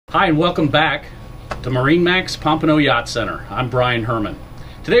Hi and welcome back to MarineMax Pompano Yacht Center. I'm Brian Herman.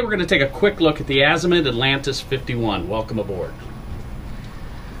 Today we're going to take a quick look at the Azimut Atlantis 51. Welcome aboard.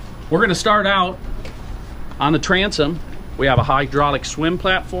 We're going to start out on the transom. We have a hydraulic swim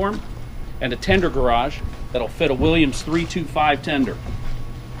platform and a tender garage that'll fit a Williams 325 tender.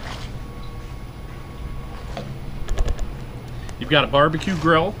 You've got a barbecue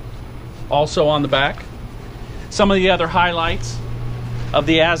grill also on the back. Some of the other highlights of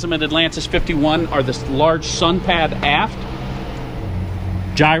the Azimut Atlantis 51 are this large sun pad aft,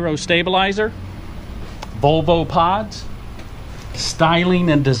 gyro stabilizer, Volvo pods, styling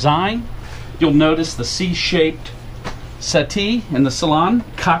and design. You'll notice the C-shaped settee in the salon,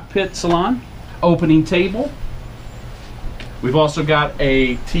 cockpit salon, opening table. We've also got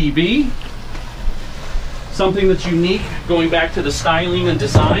a TV. Something that's unique, going back to the styling and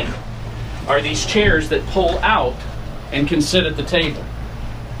design, are these chairs that pull out and can sit at the table.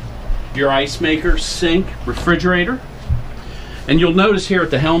 Your ice maker, sink, refrigerator. And you'll notice here at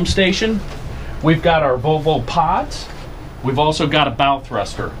the helm station, we've got our Volvo pods. We've also got a bow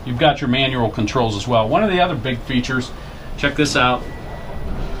thruster. You've got your manual controls as well. One of the other big features, check this out,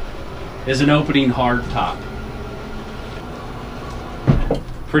 is an opening hard top.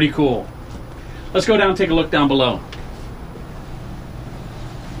 Pretty cool. Let's go down and take a look down below.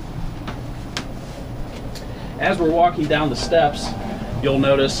 As we're walking down the steps, you'll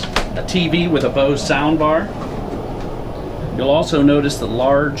notice a TV with a Bose sound bar. You'll also notice the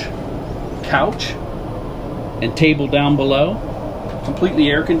large couch and table down below, completely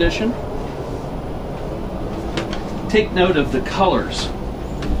air conditioned. Take note of the colors.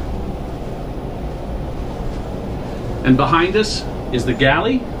 And behind us is the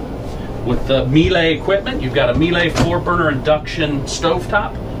galley with the Miele equipment. You've got a Miele 4-burner induction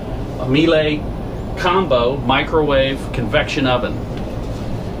stovetop, a Miele combo microwave convection oven.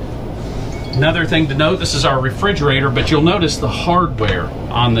 Another thing to note, this is our refrigerator, but you'll notice the hardware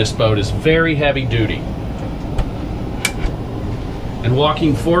on this boat is very heavy duty. And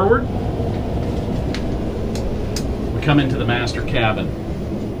walking forward, we come into the master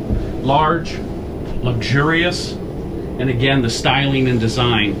cabin. Large, luxurious, and again, the styling and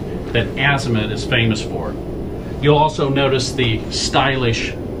design that Azimut is famous for. You'll also notice the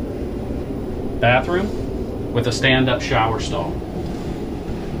stylish bathroom with a stand-up shower stall.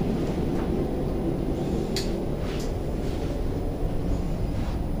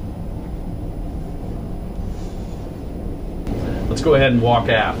 Let's go ahead and walk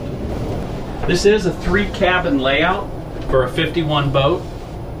aft. This is a 3-cabin layout for a 51 boat.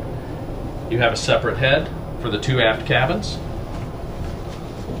 You have a separate head for the 2 aft cabins.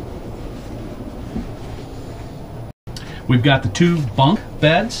 We've got the 2 bunk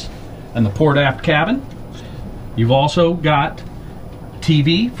beds and the port aft cabin. You've also got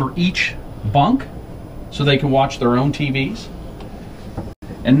TV for each bunk so they can watch their own TVs.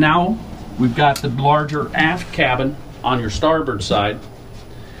 And now we've got the larger aft cabin on your starboard side.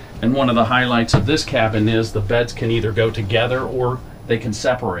 And one of the highlights of this cabin is the beds can either go together or they can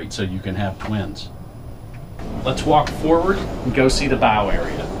separate so you can have twins. Let's walk forward and go see the bow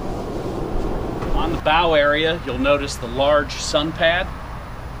area. On the bow area, you'll notice the large sun pad,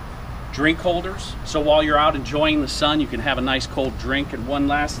 drink holders. So while you're out enjoying the sun, you can have a nice cold drink. And one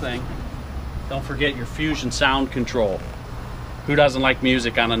last thing, don't forget your Fusion sound control. Who doesn't like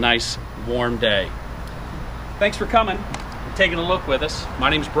music on a nice warm day? Thanks for coming and taking a look with us.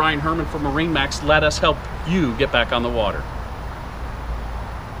 My name is Brian Herman from MarineMax. Let us help you get back on the water.